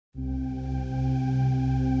My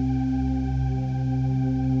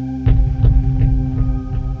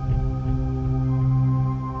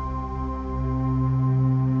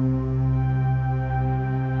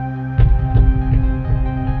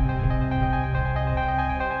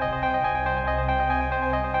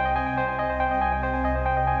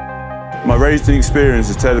racing experience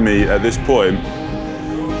is telling me at this point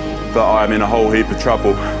that I'm in a whole heap of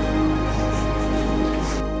trouble.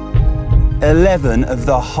 11 of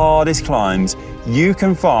the hardest climbs you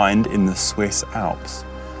can find in the Swiss Alps,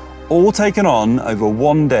 all taken on over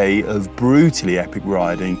one day of brutally epic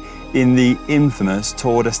riding in the infamous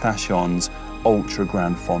Tour de Stations Ultra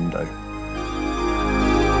Gran Fondo.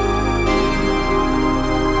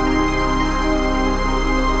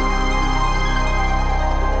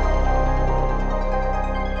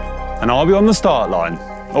 And I'll be on the start line,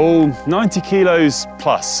 all 90 kilos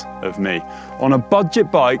plus of me, on a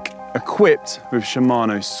budget bike equipped with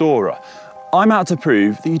Shimano Sora. I'm out to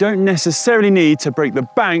prove that you don't necessarily need to break the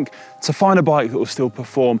bank to find a bike that will still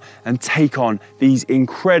perform and take on these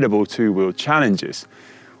incredible two-wheel challenges.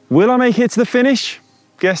 Will I make it to the finish?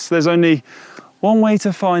 Guess there's only one way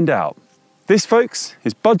to find out. This, folks,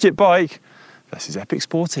 is budget bike versus epic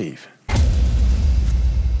sportive.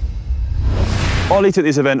 Ollie took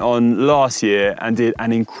this event on last year and did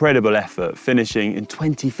an incredible effort, finishing in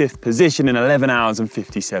 25th position in 11 hours and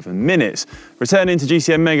 57 minutes. Returning to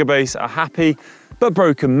GCM Megabase a happy but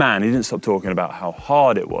broken man. He didn't stop talking about how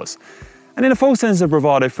hard it was. And in a full sense of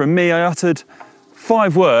bravado from me, I uttered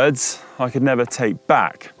 5 words I could never take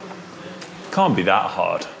back. Can't be that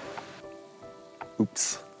hard.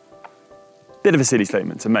 Oops. Bit of a silly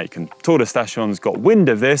statement to make, and Tour de Stations got wind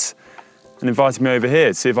of this and invited me over here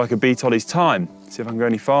to see if I could beat Ollie's time, see if I can go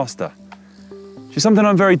any faster. Which is something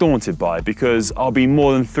I'm very daunted by, because I'll be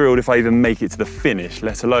more than thrilled if I even make it to the finish,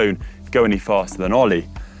 let alone go any faster than Ollie.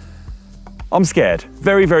 I'm scared,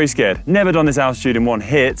 very, very scared. Never done this altitude in one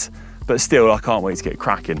hit, but still I can't wait to get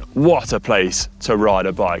cracking. What a place to ride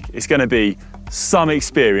a bike. It's gonna be some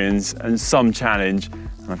experience and some challenge,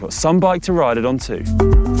 and I've got some bike to ride it on too.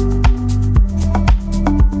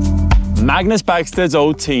 Magnus Bagsted's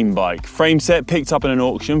old team bike, frame set picked up in an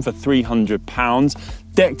auction for £300,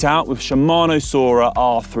 decked out with Shimano Sora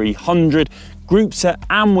R300, group set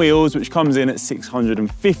and wheels, which comes in at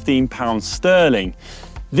 £615 sterling.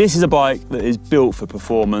 This is a bike that is built for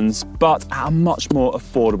performance, but at a much more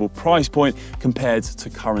affordable price point compared to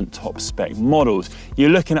current top spec models.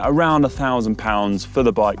 You're looking at around £1,000 for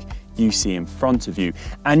the bike you see in front of you,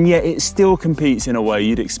 and yet it still competes in a way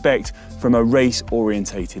you'd expect from a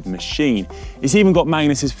race-orientated machine. It's even got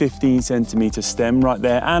Magnus's 15cm stem right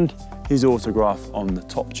there and his autograph on the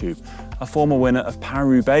top tube. A former winner of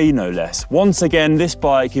Paris-Roubaix, no less. Once again, this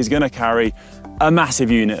bike is going to carry a massive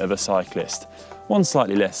unit of a cyclist. One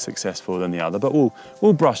slightly less successful than the other, but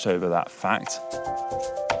we'll brush over that fact.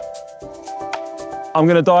 I'm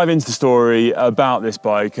going to dive into the story about this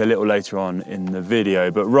bike a little later on in the video,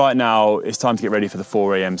 but right now it's time to get ready for the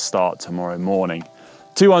 4 AM start tomorrow morning.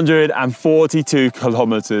 242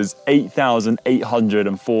 kilometers,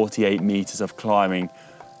 8,848 meters of climbing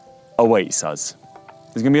awaits us.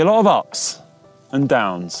 There's going to be a lot of ups and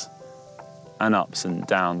downs, and ups and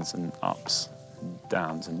downs and ups and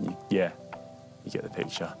downs, and yeah, you get the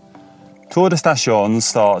picture. Tour de Stations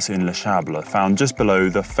starts in Le Chable, found just below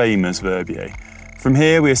the famous Verbier. From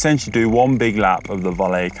here, we essentially do one big lap of the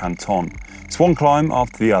Valais Canton. It's one climb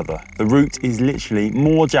after the other. The route is literally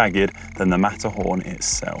more jagged than the Matterhorn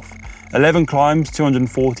itself. 11 climbs,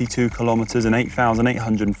 242 kilometers and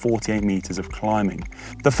 8,848 meters of climbing.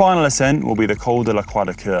 The final ascent will be the Col de la Croix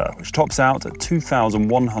de Coeur, which tops out at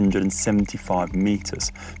 2,175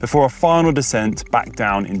 meters, before a final descent back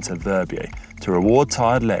down into Verbier to reward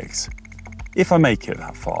tired legs. If I make it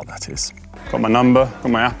that far, that is. Got my number,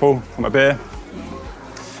 got my apple, got my beer.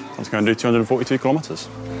 I'm just going to do 242 kilometers.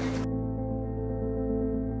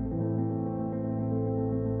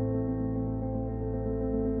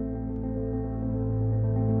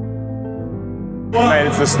 Made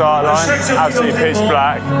it to the start line, absolutely pitch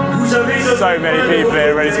black. So many people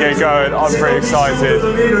here ready to get going. I'm pretty excited.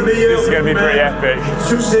 This is going to be pretty epic.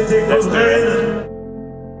 Let's do it.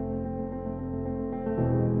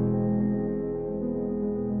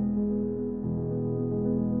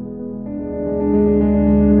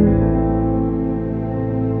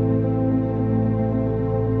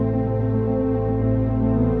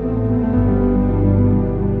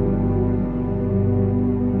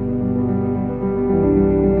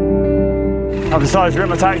 I've decided to rip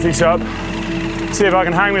my tactics up, see if I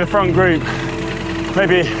can hang with the front group.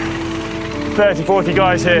 Maybe 30, 40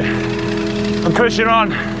 guys here. I'm pushing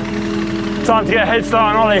on. Time Time to get a head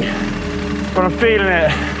start on Ollie, but I'm feeling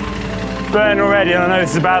it. Burning already, and I know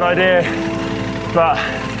this is a bad idea, but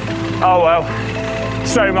oh well,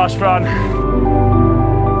 so much fun.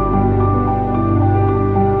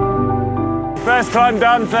 First climb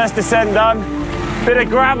done, first descent done. Bit of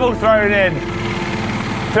gravel thrown in.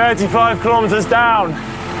 35 kilometers down.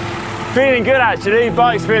 Feeling good actually,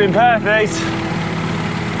 bike's feeling perfect.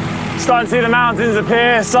 Starting to see the mountains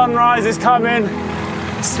appear, sunrise is coming,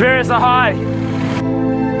 spirits are high.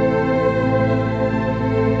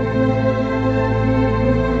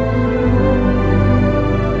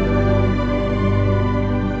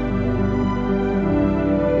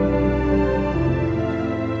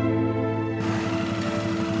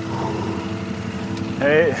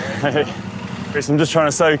 Hey. I'm just trying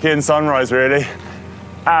to soak in sunrise really.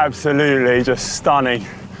 Absolutely just stunning.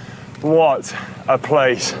 What a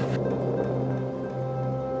place.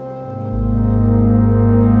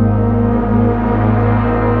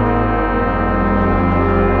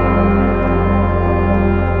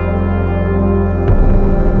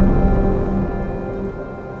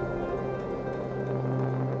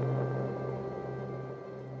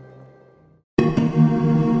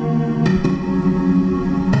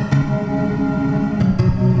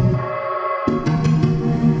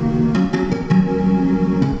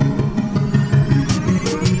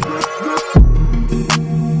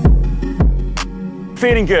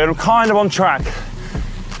 Feeling good, I'm kind of on track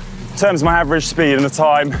in terms of my average speed and the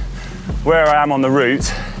time where I am on the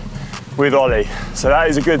route with Ollie. So that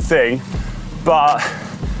is a good thing, but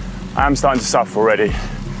I am starting to suffer already,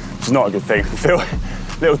 which is not a good thing. I feel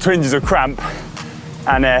little twinges of cramp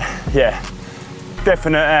and yeah,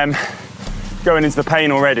 definite going into the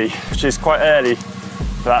pain already, which is quite early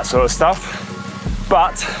for that sort of stuff.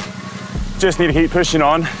 But just need to keep pushing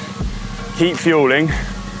on, keep fueling.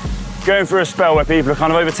 Going through a spell where people are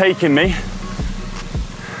kind of overtaking me.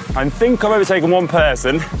 I think I've overtaken one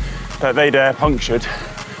person, but they'd punctured.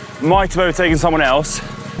 Might have overtaken someone else.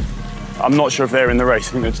 I'm not sure if they're in the race.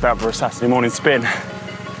 I think they're just out for a Saturday morning spin.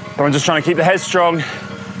 But I'm just trying to keep the head strong,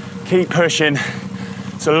 keep pushing.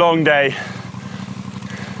 It's a long day.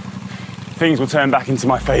 Things will turn back into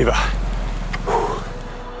my favour.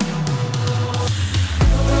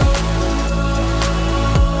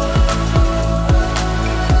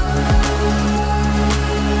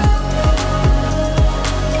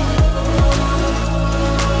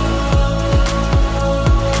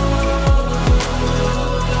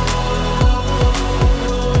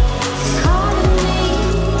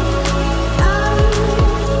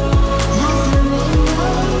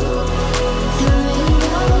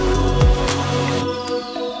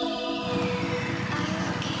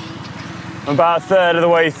 I'm about a third of the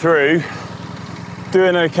way through,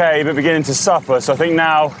 doing okay, but beginning to suffer. So I think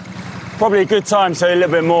now, probably a good time to say a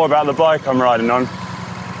little bit more about the bike I'm riding on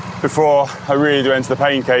before I really do enter the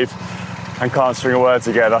pain cave and can't string a word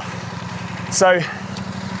together. So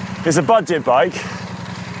it's a budget bike,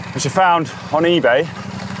 which I found on eBay.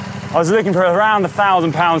 I was looking for around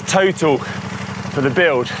 £1,000 total for the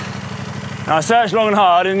build. And I searched long and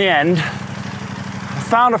hard. In the end, I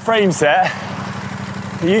found a frame set.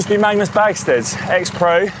 It used to be Magnus Bagsted's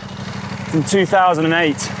X-Pro from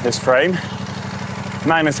 2008, this frame.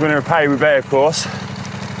 Magnus winner of Paris-Roubaix, of course.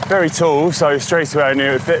 Very tall, so straight away I knew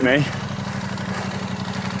it would fit me.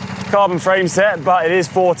 Carbon frame set, but it is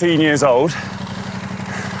 14 years old.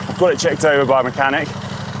 I've got it checked over by a mechanic.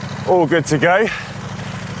 All good to go.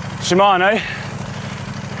 Shimano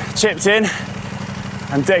chipped in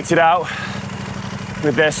and decked it out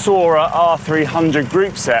with their Sora R300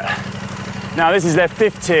 group set. Now this is their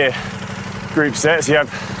 5th tier group set, so you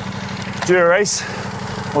have Dura-Ace,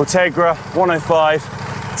 Ultegra, 105,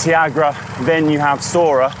 Tiagra, then you have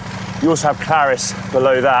Sora. You also have Claris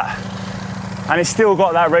below that. And it's still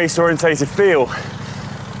got that race orientated feel.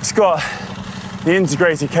 It's got the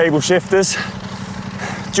integrated cable shifters,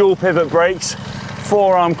 dual pivot brakes,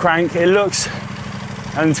 4-arm crank. It looks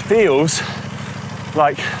and feels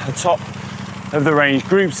like a top of the range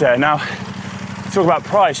group set. Now, talk about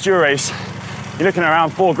price, Dura-Ace, you're looking at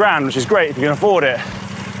around £4,000, which is great if you can afford it.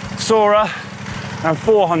 Sora, around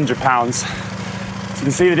 £400. So you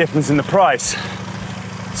can see the difference in the price.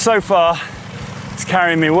 So far, it's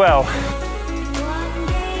carrying me well.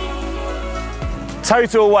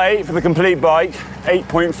 Total weight for the complete bike,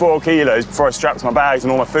 8.4 kilos before I strapped my bags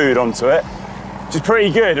and all my food onto it, which is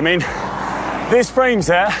pretty good. I mean, this frame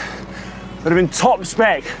set would have been top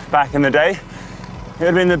spec back in the day. It would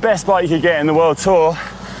have been the best bike you could get in the World Tour.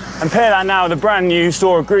 And pair that now with a brand new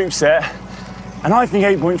Sora group set, and I think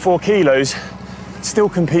 8.4 kilos still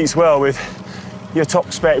competes well with your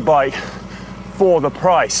top spec bike for the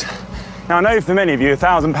price. Now I know for many of you,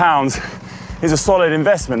 £1,000 is a solid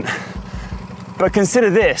investment, but consider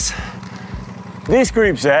this. This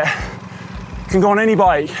group set can go on any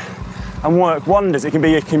bike and work wonders. It can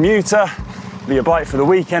be a commuter, be a bike for the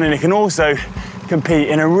weekend, and it can also compete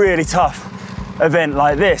in a really tough event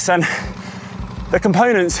like this. And the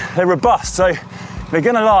components, they're robust, so they're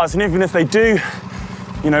gonna last, and even if they do,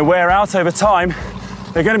 you know, wear out over time,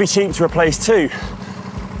 they're gonna be cheap to replace too.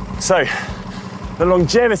 So the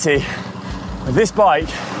longevity of this bike,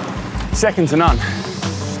 second to none.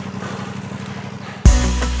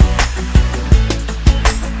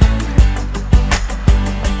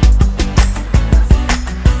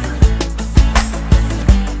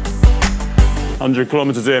 "100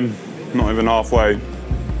 kilometers in, not even halfway,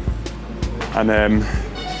 and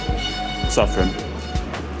suffering.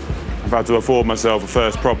 I've had to afford myself a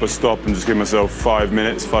first proper stop and just give myself 5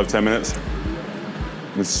 minutes, 5–10 minutes,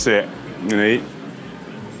 and sit and eat.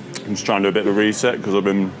 I'm just trying to do a bit of a reset because I've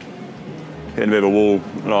been hitting a bit of a wall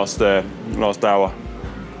last hour.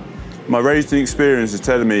 My racing experience is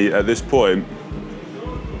telling me at this point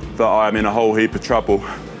that I'm in a whole heap of trouble.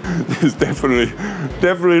 It's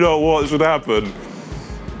definitely not what should happen.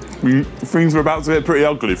 Things are about to get pretty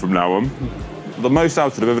ugly from now on. The most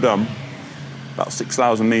altitude I've ever done, about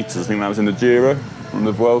 6,000 meters. I think that was in the Giro, on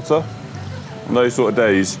the Vuelta. On those sort of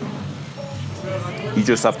days, you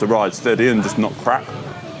just have to ride steady and just not crack,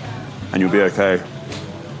 and you'll be okay.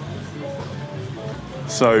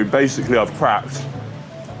 So basically I've cracked.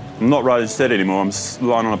 I'm not riding steady anymore. I'm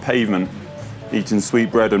lying on a pavement, eating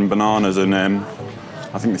sweet bread and bananas, and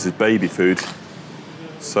I think this is baby food,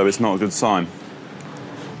 so it's not a good sign.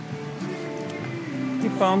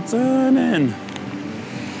 Keep on turning.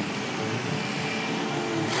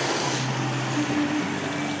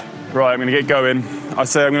 Right, I'm gonna get going. I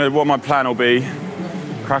say what my plan will be,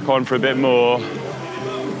 crack on for a bit more,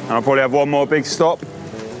 and I'll probably have one more big stop.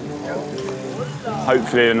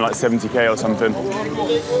 Hopefully in like 70k or something.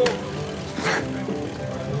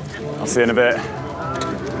 I'll see you in a bit.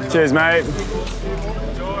 Cheers, mate.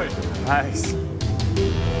 Enjoy. Thanks.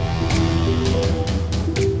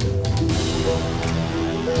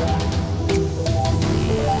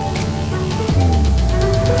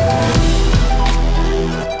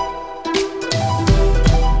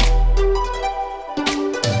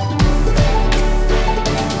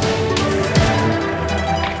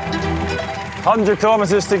 "100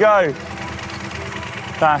 kilometers to go."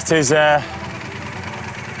 That is a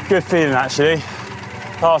good feeling actually.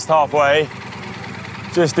 Past halfway,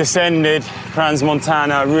 just descended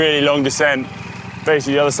Transmontana, really long descent,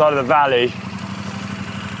 basically the other side of the valley.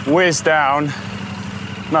 Whizzed down,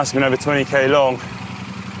 must have been over 20k long.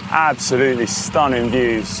 Absolutely stunning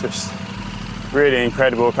views, just really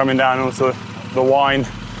incredible. Coming down also the wine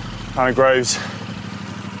kind of groves.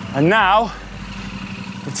 And now,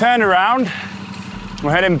 we turn around,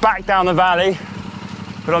 we're heading back down the valley,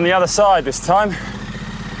 but on the other side this time.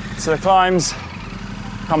 So the climbs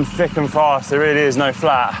come thick and fast, there really is no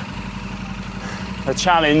flat. The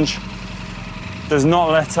challenge does not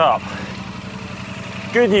let up.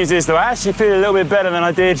 Good news is though, I actually feel a little bit better than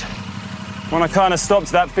I did when I kind of stopped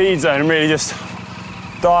at that feed zone and really just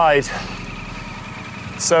died.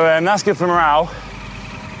 So that's good for morale.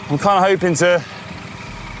 I'm kind of hoping to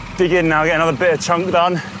dig in now, get another bit of chunk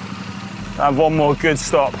done, have one more good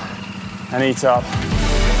stop and eat up.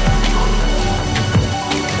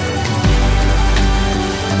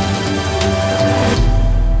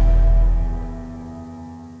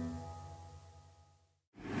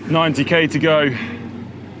 "90k to go."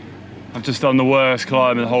 I've just done the worst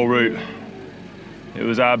climb in the whole route. It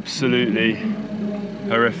was absolutely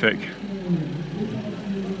horrific.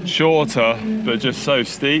 Shorter, but just so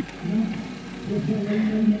steep.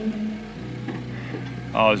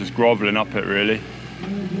 I was just grovelling up it really.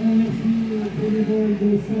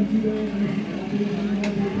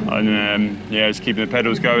 And yeah, just keeping the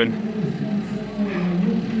pedals going.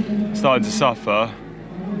 Starting to suffer,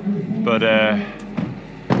 but we're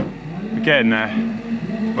getting there.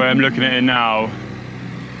 Where I'm looking at it now,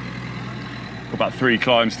 got about 3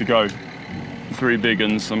 climbs to go. 3 big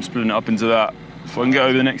ones, I'm splitting it up into that. If I can get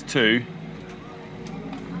over the next 2,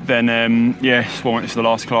 then yeah, it's the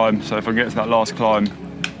last climb. So if I get to that last climb,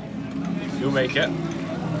 you'll make it.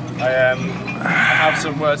 I have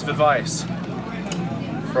some words of advice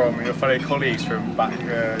from your fellow colleagues from back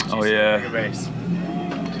oh yeah, base.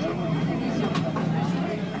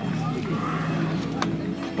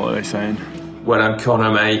 What are they saying? Well done,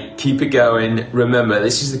 Conor, mate. Keep it going. Remember,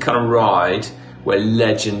 this is the kind of ride where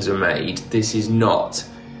legends are made. This is not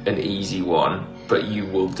an easy one, but you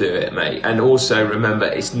will do it, mate. And also remember,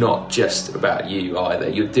 it's not just about you either.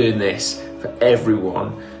 You're doing this for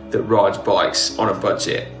everyone that rides bikes on a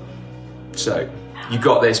budget. So you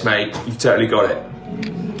got this, mate. You've totally got it.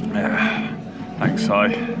 Yeah. Thanks, Si.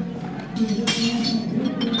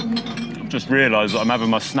 I've just realised that I'm having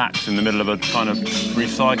my snacks in the middle of a kind of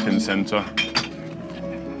recycling centre.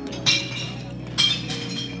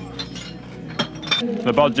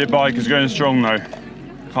 The budget bike is going strong though.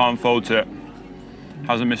 Can't fault it.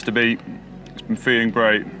 Hasn't missed a beat. It's been feeling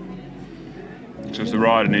great. It's just the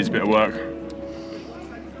rider needs a bit of work.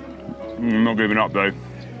 I'm not giving up though.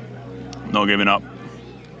 Not giving up.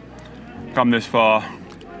 Come this far.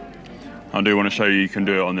 I do want to show you can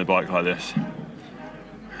do it on the bike like this.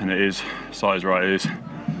 And it is, size right it is.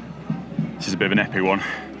 This is a bit of an epic one.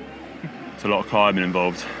 It's a lot of climbing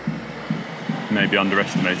involved. Maybe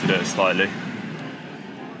underestimated it slightly.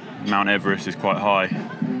 Mount Everest is quite high.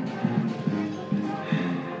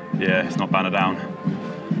 Yeah, it's not banner down.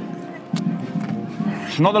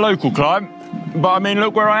 It's not the local climb, but I mean,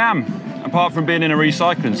 look where I am. Apart from being in a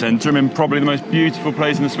recycling centre, I'm in probably the most beautiful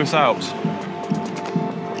place in the Swiss Alps.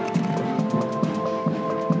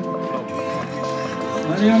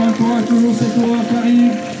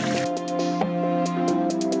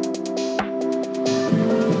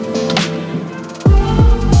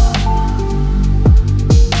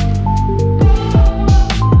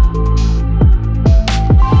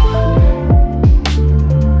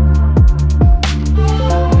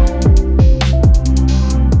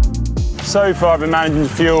 So far I've been managing to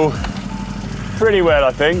fuel pretty well,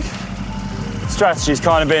 I think. Strategy's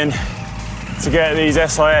kind of been to get these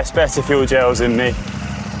SIS better fuel gels in me.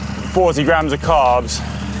 40 grams of carbs,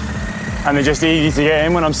 and they're just easy to get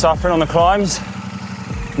in when I'm suffering on the climbs.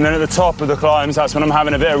 And then at the top of the climbs, that's when I'm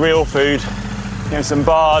having a bit of real food, you know, some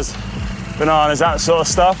bars, bananas, that sort of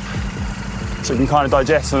stuff. So you can kind of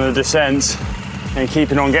digest on the descents and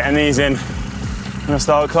keeping on getting these in when I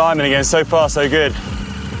start climbing again. So far, so good.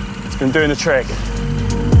 It's been doing the trick.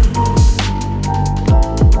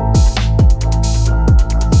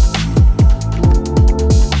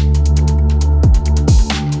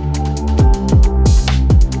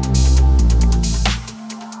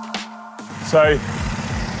 So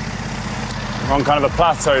we're on kind of a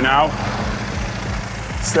plateau now.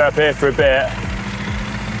 Stay up here for a bit,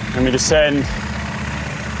 and we descend,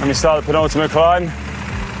 and we start the penultimate climb.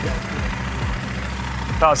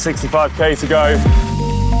 About 65k to go.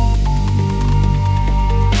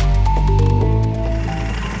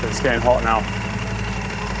 It's getting hot now.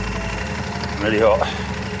 Really hot.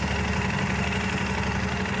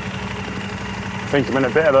 I think I'm in a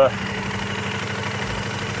bit of a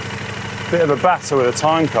battle with a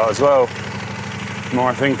time cut as well, the more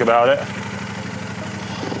I think about it.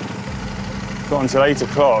 Got until 8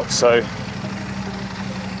 o'clock, so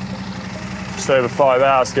just over 5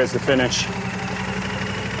 hours to get to the finish,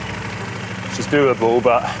 which is doable,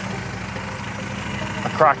 but if I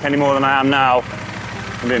crack any more than I am now,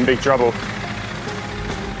 I'll be in big trouble.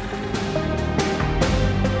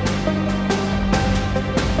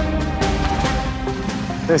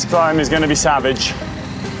 This climb is going to be savage.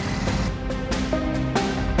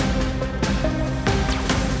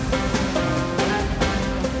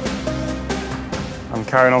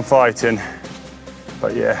 Carrying on fighting,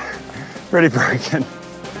 but yeah, really broken.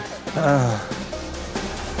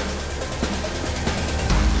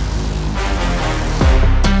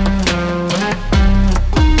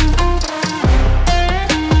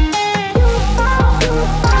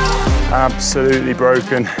 Absolutely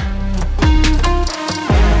broken.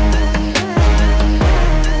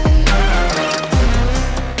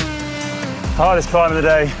 Hardest climb of the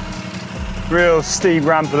day. Real steep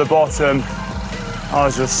ramp at the bottom. I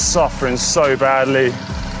was just suffering so badly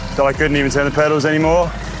that I couldn't even turn the pedals anymore.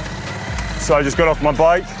 So I just got off my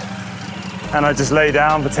bike and I just lay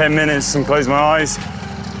down for 10 minutes and closed my eyes.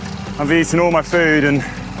 I've eaten all my food and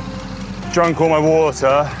drunk all my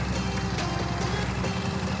water,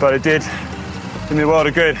 but it did me a world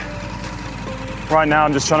of good. Right now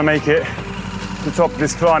I'm just trying to make it to the top of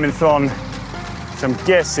this climbing thon, which I'm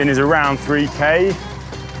guessing is around 3k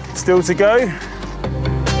still to go.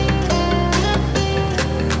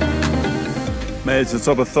 Made it to the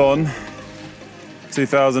top of Thon,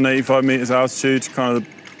 2,085 metres altitude, kind of the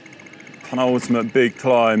penultimate big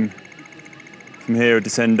climb. From here, a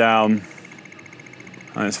descend down,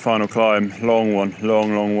 and it's final climb, long one,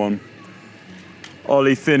 long one.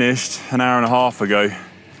 Ollie finished an hour and a half ago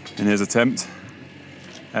in his attempt.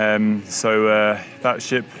 So that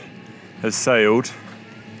ship has sailed.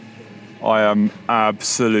 I am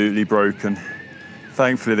absolutely broken.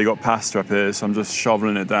 Thankfully they got pasta up here, so I'm just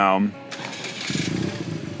shoveling it down.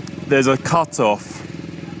 there's a cut-off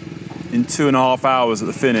in 2.5 hours at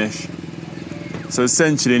the finish. So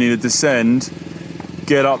essentially, you need to descend,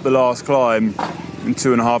 get up the last climb in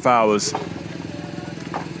 2.5 hours.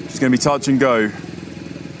 It's going to be touch and go.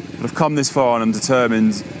 But I've come this far and I'm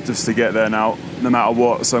determined just to get there now, no matter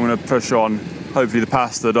what. So I'm going to push on. Hopefully the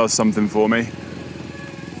pasta does something for me.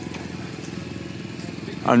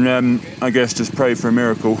 And I guess just pray for a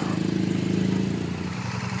miracle.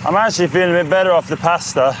 I'm actually feeling a bit better off the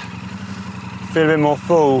pasta. Feel a bit more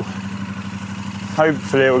full.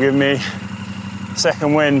 Hopefully it will give me a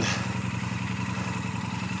second wind.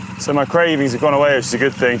 So my cravings have gone away, which is a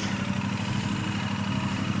good thing.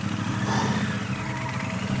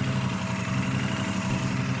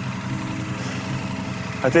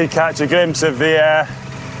 I did catch a glimpse of the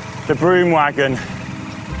broom wagon.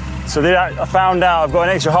 So I found out I've got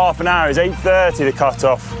an extra half an hour. It's 8:30 the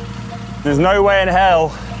cut-off. There's no way in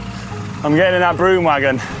hell I'm getting in that broom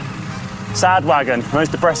wagon. Sad wagon,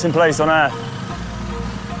 most depressing place on earth.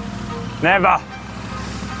 Never.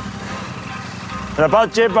 The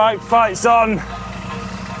budget bike fight's on.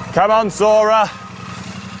 Come on, Sora.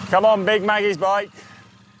 Come on, Big Maggie's bike.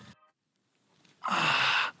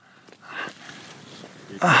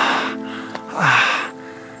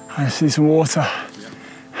 I see some water.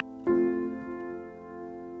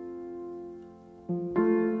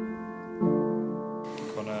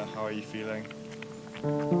 Conor, how are you feeling?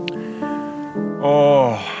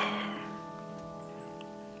 Oh,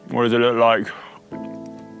 what does it look like?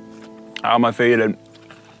 How am I feeling?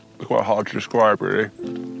 It's quite hard to describe, really.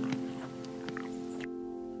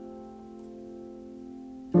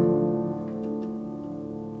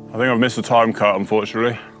 I think I've missed the time cut,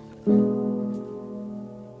 unfortunately.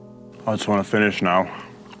 I just want to finish now.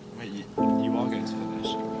 Wait, you are going to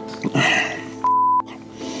finish?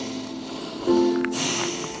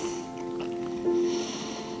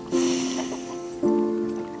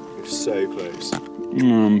 You're so close.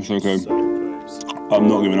 It's okay. So close. I'm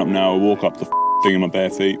not giving up now. I'll walk up the thing in my bare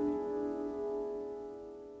feet.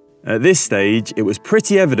 At this stage, it was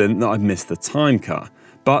pretty evident that I'd missed the time cut,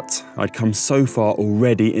 but I'd come so far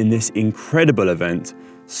already in this incredible event,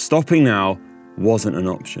 stopping now wasn't an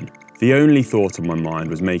option. The only thought on my mind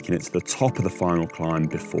was making it to the top of the final climb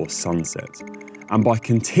before sunset. And by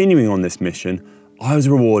continuing on this mission, I was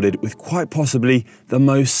rewarded with quite possibly the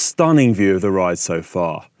most stunning view of the ride so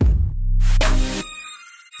far.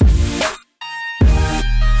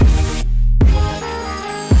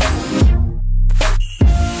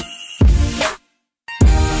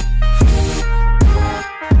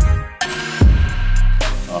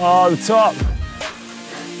 Oh, the top.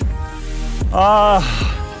 Ah.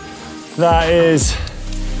 That is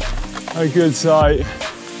a good sight.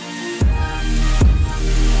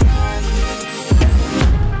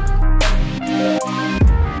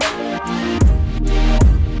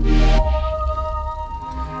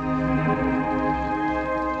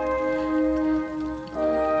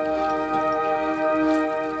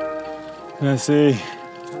 Let's see.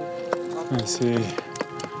 Let's see.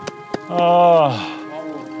 Oh,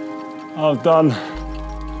 I'm done.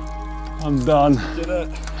 I'm done. Did it.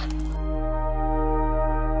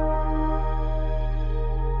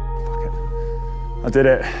 I did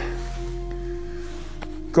it.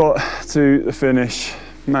 Got to the finish,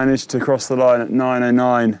 managed to cross the line at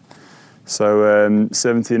 9:09. So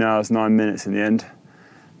 17 hours, 9 minutes in the end.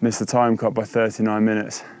 Missed the time cut by 39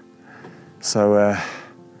 minutes. So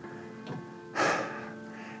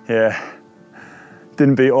yeah,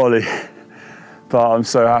 didn't beat Ollie, but I'm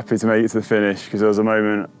so happy to make it to the finish because there was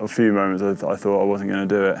a few moments I thought I wasn't going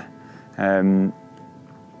to do it.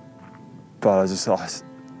 But I just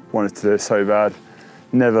wanted to do it so bad.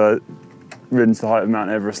 Never ridden to the height of Mount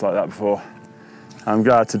Everest like that before. I'm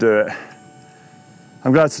glad to do it.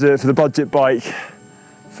 I'm glad to do it for the budget bike,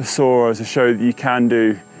 for Sora, to show that you can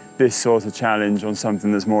do this sort of challenge on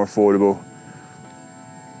something that's more affordable.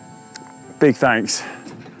 Big thanks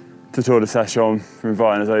to Tour de Session for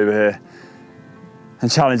inviting us over here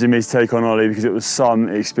and challenging me to take on Ollie, because it was some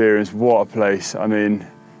experience. What a place. I mean,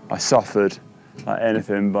 I suffered like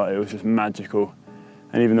anything, but it was just magical.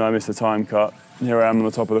 And even though I missed the time cut, here I am on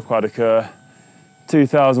the top of the Quadacur,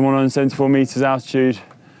 2,174 meters altitude.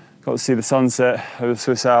 Got to see the sunset over the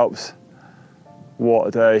Swiss Alps. What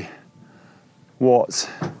a day. What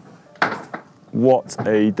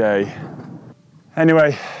a day.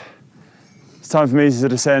 Anyway, it's time for me to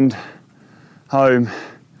descend home. And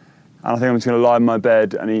I think I'm just going to lie in my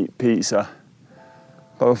bed and eat pizza.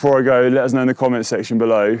 But before I go, let us know in the comment section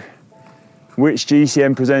below which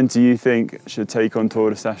GCM presenter you think should take on Tour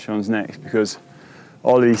de Sessions next, because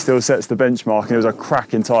Ollie still sets the benchmark and it was a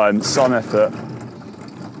cracking time, some effort.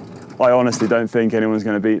 I honestly don't think anyone's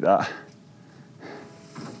going to beat that.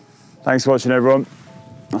 Thanks for watching, everyone.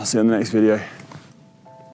 I'll see you in the next video.